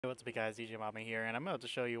What's up, guys? DJMama here, and I'm about to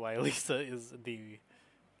show you why Alisa is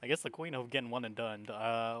I guess, the queen of getting one and done.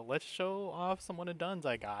 Let's show off some one and dones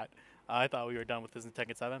I got. I thought we were done with this in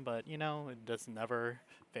Tekken 7, but you know, it just never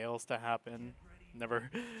fails to happen. Never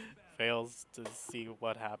fails to see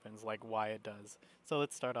what happens, like why it does. So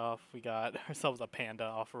let's start off. We got ourselves a panda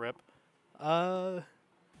off rip. Uh,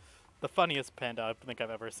 the funniest panda I think I've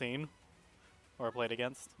ever seen or played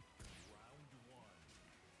against.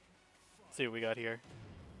 Let's see what we got here.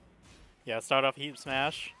 Yeah, start off heat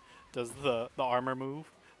smash. Does the armor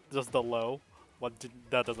move? Does the low?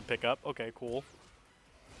 That doesn't pick up? Okay, cool.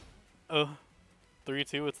 3-2.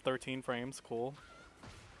 It's 13 frames. Cool.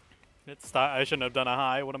 I shouldn't have done a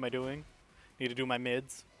high. What am I doing? Need to do my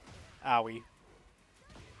mids. Owie.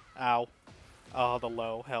 Ow. Oh, the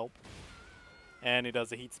low. Help. And he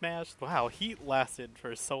does a heat smash. Wow, heat lasted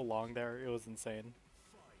for so long there. It was insane.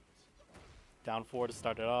 Down 4 to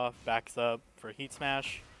start it off. Backs up for heat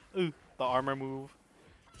smash. Ooh, the armor move.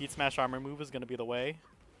 Heat smash armor move is going to be the way.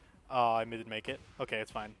 Oh, I didn't make it. Okay,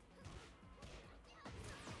 it's fine.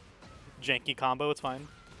 Janky combo, it's fine.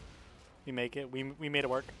 We make it. We made it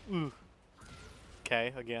work. Ooh.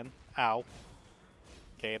 Okay, again. Ow.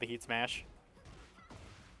 Okay, the heat smash.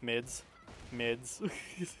 Mids. Mids.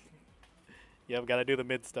 Yep, gotta do the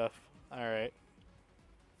mid stuff. Alright.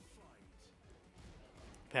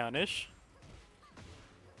 Punish.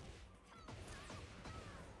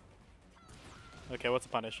 Okay, what's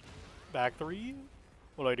the punish? Back 3?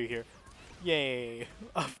 What do I do here? Yay!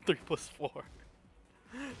 Up 3+4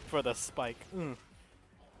 for the spike.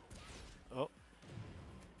 Oh,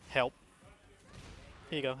 help!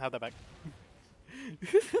 Here you go. Have that back.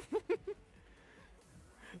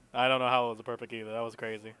 I don't know how it was a perfect either. That was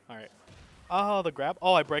crazy. All right. Oh, the grab.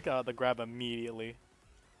 Oh, I break out the grab immediately.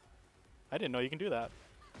 I didn't know you can do that.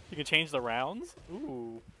 You can change the rounds.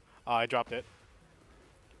 Ooh. Oh, I dropped it.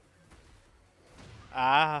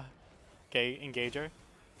 Ah. Okay, engager.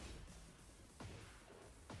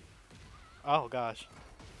 Oh gosh.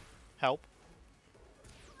 Help.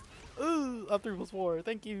 Ooh, up 3+4.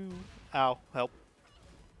 Thank you. Ow. Help.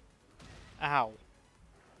 Ow.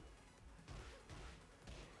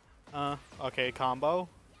 Okay, combo.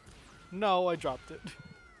 No, I dropped it.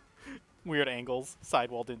 Weird angles.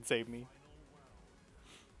 Sidewall didn't save me.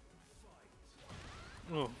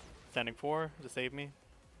 Ooh. Standing 4 to save me.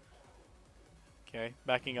 Okay,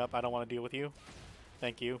 backing up. I don't want to deal with you.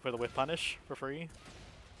 Thank you for the whip punish for free.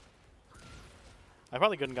 I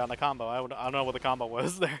probably couldn't have gotten a combo. I don't know what the combo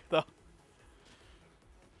was there, though.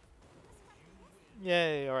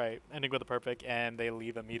 Yay, alright. Ending with a perfect, and they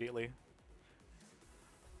leave immediately.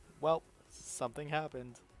 Well, something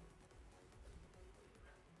happened.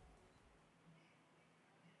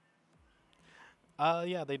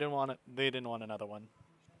 Yeah, they didn't want it. They didn't want another one.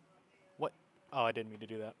 What? Oh, I didn't mean to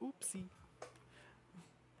do that. Oopsie.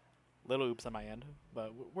 Little oops on my end,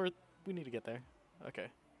 but we need to get there. Okay.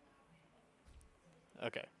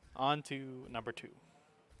 Okay. On to number 2.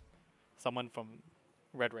 Someone from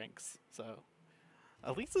red ranks. So,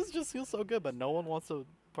 Alisa's just feels so good, but no one wants to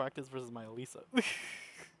practice versus my Alisa.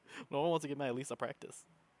 No one wants to get my Alisa practice.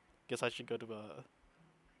 Guess I should go to a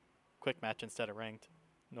quick match instead of ranked.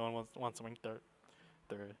 No one wants to rank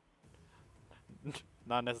their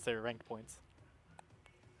not necessary ranked points.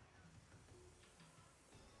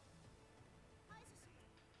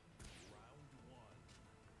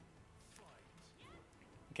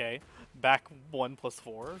 Okay, back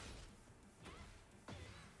 1+4.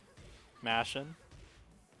 Mashin.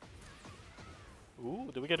 Ooh,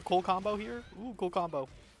 did we get a cool combo here? Ooh, cool combo.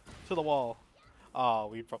 To the wall. Oh,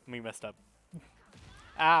 we messed up.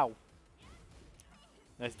 Ow.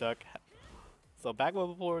 Nice duck. So back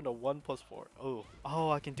 1+4 into 1+4. Oh,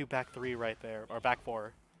 I can do back 3 right there, or back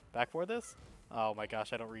 4. Back 4 this? Oh my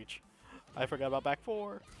gosh, I don't reach. I forgot about back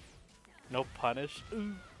 4. No punish.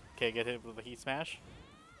 Ooh. Okay, get hit with a heat smash.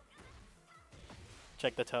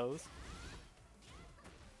 Check the toes.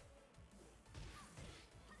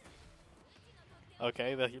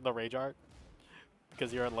 Okay, the rage art.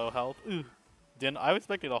 Because you're at low health. Ooh. I was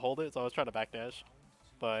expecting to hold it, so I was trying to backdash.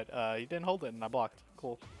 But he didn't hold it and I blocked.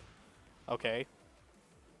 Cool. Okay.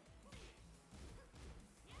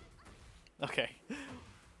 Okay.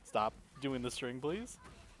 Stop doing the string, please.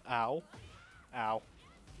 Ow. Ow.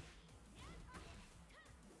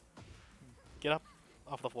 Get up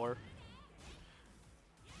off the floor.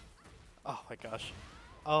 Oh my gosh.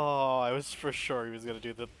 Oh, I was for sure he was going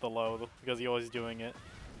to do the low because he's always doing it.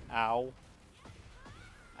 Ow.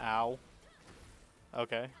 Ow.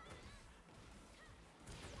 Okay.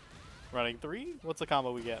 Running 3? What's the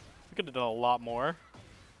combo we get? We could have done a lot more.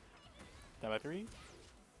 Down by 3.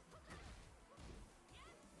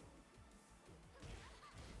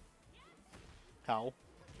 Ow.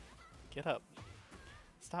 Get up.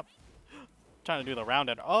 Stop trying to do the round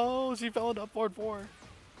and oh, she fell into forward 4.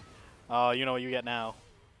 Oh, you know what you get now.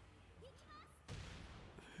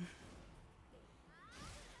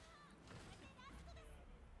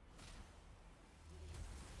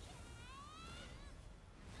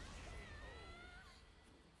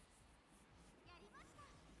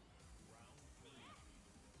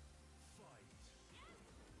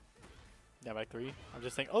 Yeah, back 3. I'm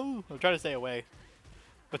just saying, oh, I'm trying to stay away.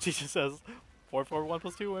 But she just says 4, 4, 1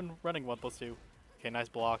 plus 2 and running 1 plus 2. Okay, nice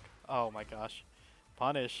block. Oh my gosh.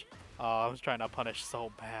 Punish. Oh, I was trying to punish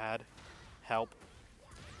so bad. Help.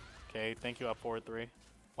 Okay, thank you, up forward 3.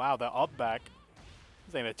 Wow, the up back.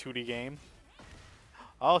 This ain't a 2D game.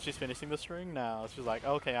 Oh, she's finishing the string now. She's like,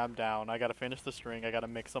 okay, I'm down. I gotta finish the string. I gotta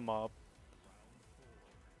mix them up.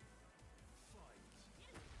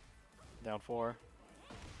 Down 4.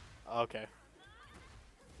 Okay.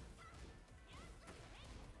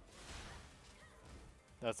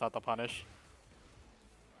 That's not the punish.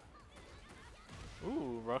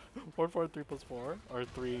 Ooh, 4, 4, 3 plus 4. Or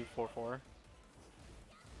 3, 4, 4.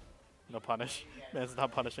 No punish. Man, it's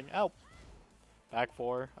not punishing. Ow! Back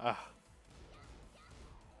 4. Ugh.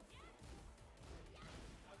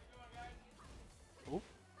 Oop.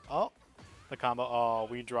 Oh! The combo. Oh,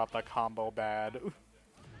 we dropped the combo bad.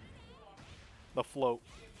 The float.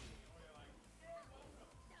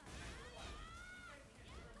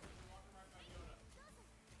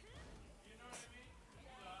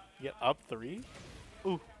 Get up 3?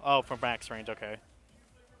 Ooh. Oh, from max range. Okay.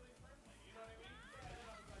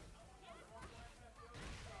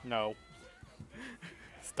 No.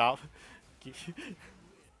 Stop.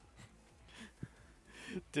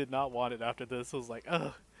 Did not want it after this. I was like,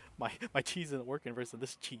 ugh, my cheese isn't working versus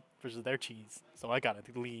this cheese versus their cheese. So I gotta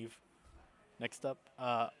leave. Next up,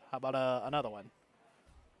 how about another one?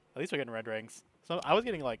 At least we're getting red rings. So I was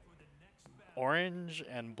getting like orange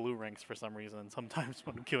and blue rings for some reason. Sometimes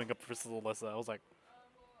when I'm queuing up versus Alisa, I was like,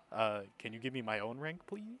 can you give me my own rank,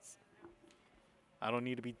 please? I don't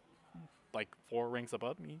need to be like 4 ranks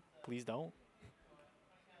above me. Please don't.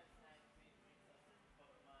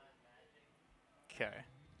 Okay.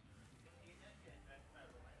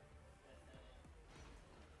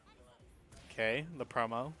 Okay, the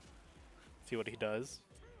promo. See what he does.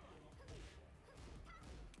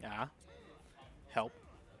 Yeah. Help.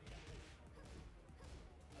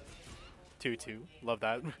 2-2. Love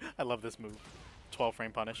that. I love this move. 12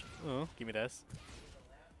 frame punish. Give me this.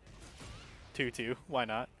 2-2. Why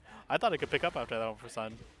not? I thought I could pick up after that one for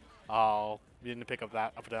Sun. Oh, you didn't pick up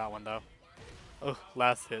that after that one though. Oh,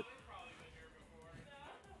 last hit.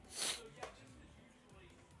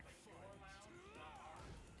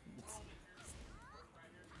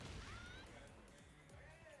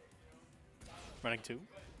 Running 2.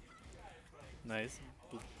 Nice.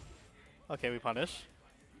 Okay, we punish.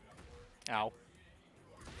 Ow.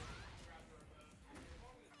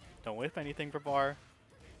 Don't whiff anything for bar.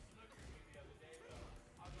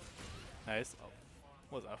 Nice. Oh,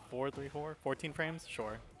 what was that? 4, 3, 4? 14 frames?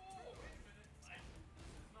 Sure.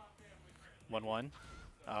 1-1.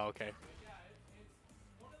 Oh, okay.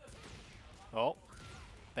 Oh.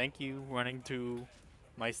 Thank you, running to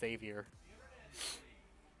my savior.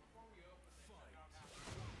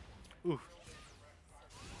 Ooh.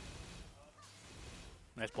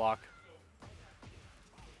 Nice block.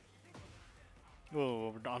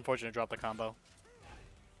 Ooh, unfortunate drop the combo.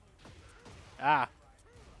 Ah.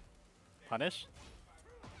 Punish.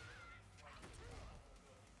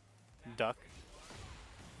 Duck.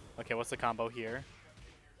 Okay, what's the combo here?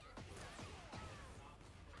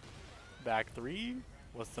 Back 3.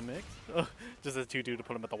 What's the mix? Ugh, just a 2-2 to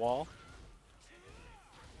put him at the wall.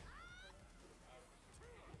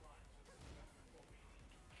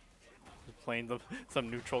 Playing some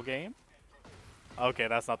neutral game. Okay,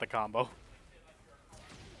 that's not the combo.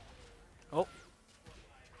 Oh.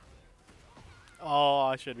 Oh,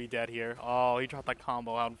 I should be dead here. Oh, he dropped that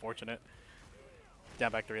combo. How unfortunate.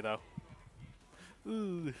 Down back 3 though.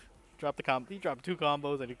 Ooh. Dropped the combo. He dropped 2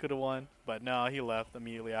 combos and he could have won. But no, he left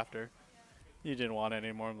immediately after. He didn't want it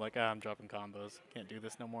anymore. I'm like, I'm dropping combos. Can't do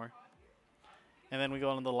this no more. And then we go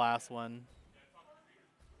on to the last one.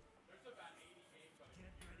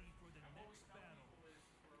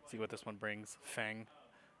 See what this one brings. Fang.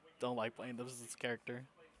 Don't like playing this character.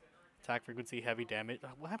 Attack frequency, heavy damage.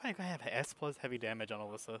 Why am I gonna have S plus heavy damage on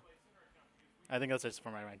Alisa? I think that's just for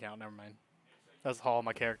my account. Never mind. That's all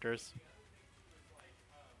my characters.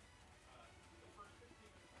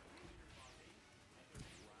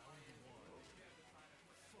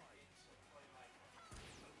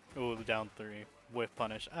 Ooh, down 3. Whiff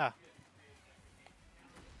punish. Ah.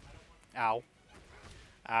 Ow.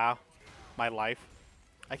 Ah, my life.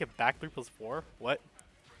 I get back 3+4? What?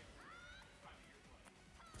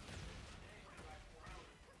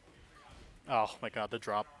 Oh my god, the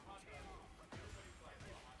drop.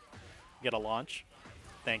 Get a launch.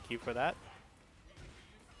 Thank you for that.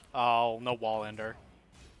 Oh, no wall ender.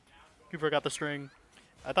 You forgot the string.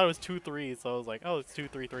 I thought it was 2-3, so I was like, oh, it's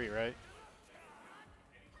 2-3-3, right?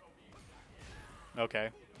 Okay.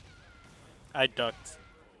 I ducked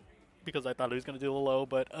because I thought he was gonna do the low,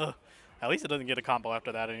 but at least it doesn't get a combo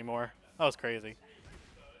after that anymore. That was crazy.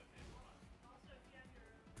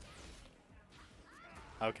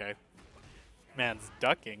 Okay. Man's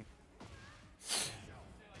ducking.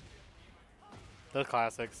 The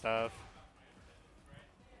classic stuff.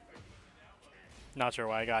 Not sure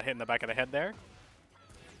why I got hit in the back of the head there.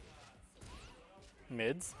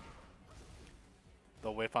 Mids.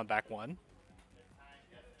 The whiff on back one.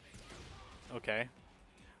 Okay.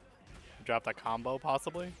 Drop that combo,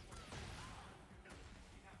 possibly.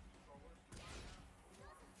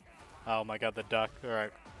 Oh my god, the duck.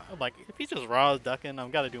 Alright. Like, if he's just raw ducking,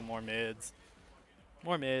 I've got to do more mids.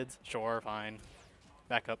 More mids. Sure, fine.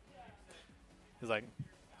 Back up. He's like,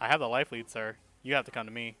 I have the life lead, sir. You have to come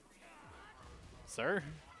to me. Sir?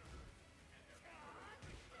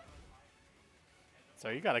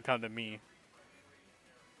 Sir, you gotta come to me.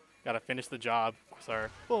 Gotta finish the job, sir.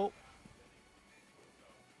 Oh.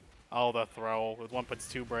 Oh, the throw with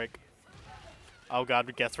 1.2 break. Oh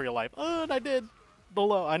god, guess for your life. Oh, and I did. The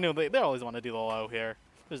low. I knew they always want to do the low here.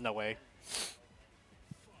 There's no way.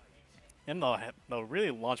 And they'll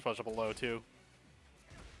really launch push up a low, too.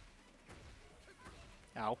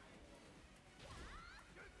 Ow.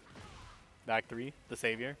 Back three, the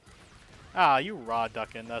savior. Ah, you raw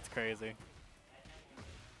ducking. That's crazy.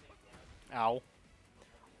 Ow.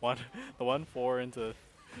 The 1-4 into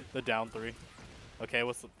the down three. Okay,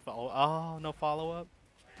 what's the follow? Oh, no follow up.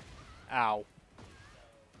 Ow.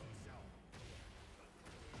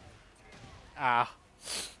 Ah.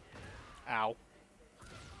 Ow.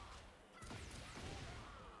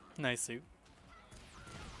 Nice suit.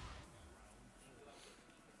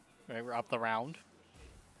 Right, we're up the round.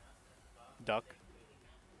 Duck.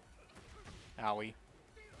 Owie.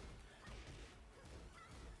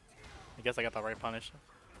 I guess I got the right punish.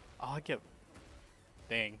 Oh, I get...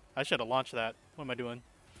 Dang. I should have launched that. What am I doing?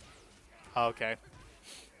 Oh, okay.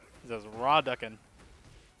 This is raw ducking.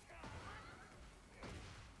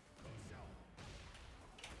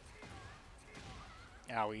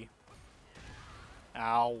 Owie.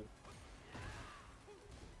 Ow.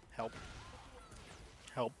 Help.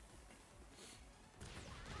 Help.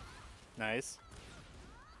 Nice.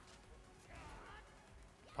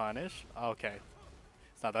 Punish. Okay.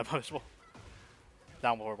 It's not that punishable.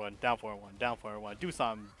 Down 4-1. Down 4-1. Down 4-1. Do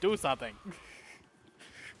something. Do something.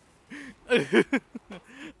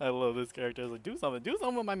 I love this character. It's like, do something. Do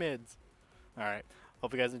something with my mids. Alright.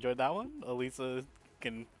 Hope you guys enjoyed that one. Alisa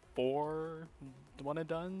getting 4 one and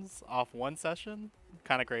dones off one session.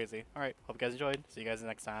 Kind of crazy. Alright. Hope you guys enjoyed. See you guys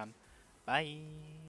next time. Bye.